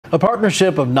A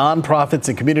partnership of nonprofits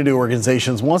and community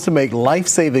organizations wants to make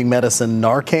life-saving medicine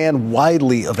Narcan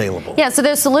widely available. Yeah, so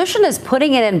their solution is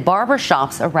putting it in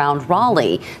barbershops around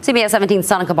Raleigh. CBS 17's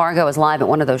Sonica Bargo is live at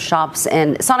one of those shops.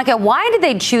 And Sonica, why did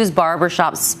they choose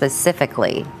barbershops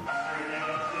specifically?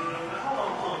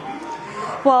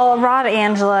 Well, Rod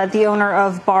Angela, the owner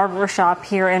of Barbershop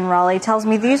here in Raleigh, tells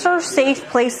me these are safe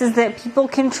places that people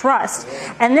can trust.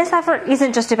 And this effort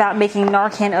isn't just about making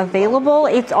Narcan available,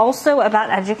 it's also about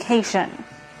education.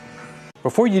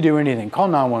 Before you do anything, call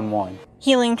 911.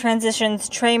 Healing Transitions'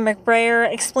 Trey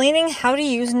McBrayer explaining how to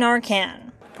use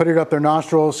Narcan. Put it up their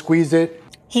nostrils, squeeze it.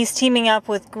 He's teaming up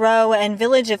with Grow and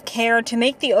Village of Care to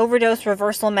make the overdose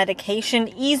reversal medication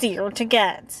easier to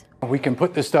get. We can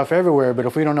put this stuff everywhere, but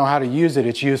if we don't know how to use it,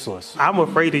 it's useless. I'm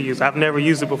afraid to use it. I've never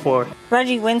used it before.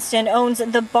 Reggie Winston owns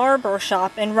the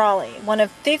Barbershop in Raleigh, one of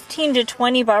 15 to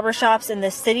 20 barbershops in the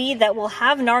city that will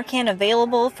have Narcan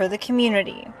available for the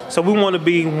community. So we want to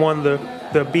be one of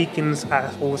the beacons,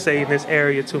 I will say, in this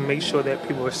area to make sure that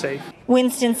people are safe.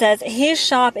 Winston says his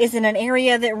shop is in an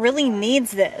area that really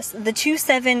needs this, the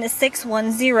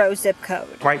 27610 zip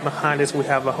code. Right behind us, we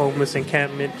have a homeless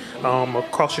encampment.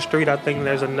 Across the street, I think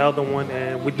there's another one,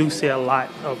 and we do see a lot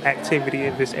of activity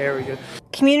in this area.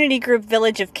 Community group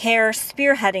Village of Care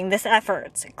spearheading this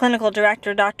effort. Clinical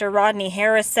director Dr. Rodney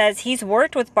Harris says he's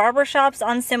worked with barbershops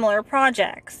on similar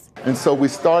projects. And so we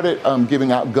started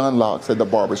giving out gun locks at the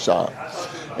barbershop,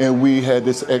 and we had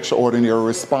this extraordinary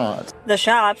response. The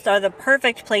shops are the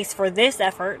perfect place for this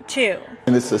effort, too.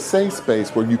 And it's a safe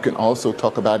space where you can also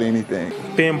talk about anything.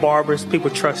 Being barbers, people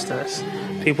trust us.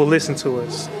 People listen to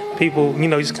us. People,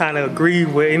 just kind of agree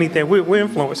with anything. We're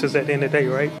influencers at the end of the day,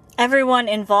 right? Everyone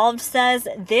involved says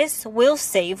this will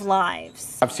save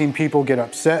lives. I've seen people get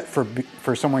upset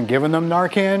for someone giving them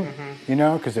Narcan,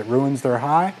 because it ruins their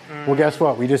high. Well, guess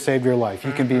what? We just saved your life.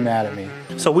 You can be mad at me.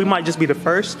 So we might just be the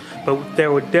first, but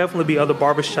there will definitely be other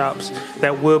barbershops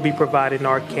that will be providing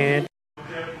Narcan.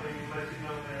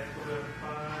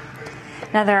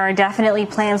 Now, there are definitely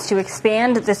plans to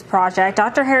expand this project.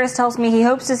 Dr. Harris tells me he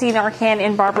hopes to see Narcan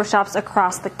in barbershops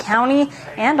across the county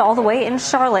and all the way in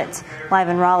Charlotte. Live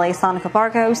in Raleigh, Sonica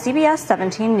Bargo, CBS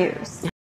 17 News.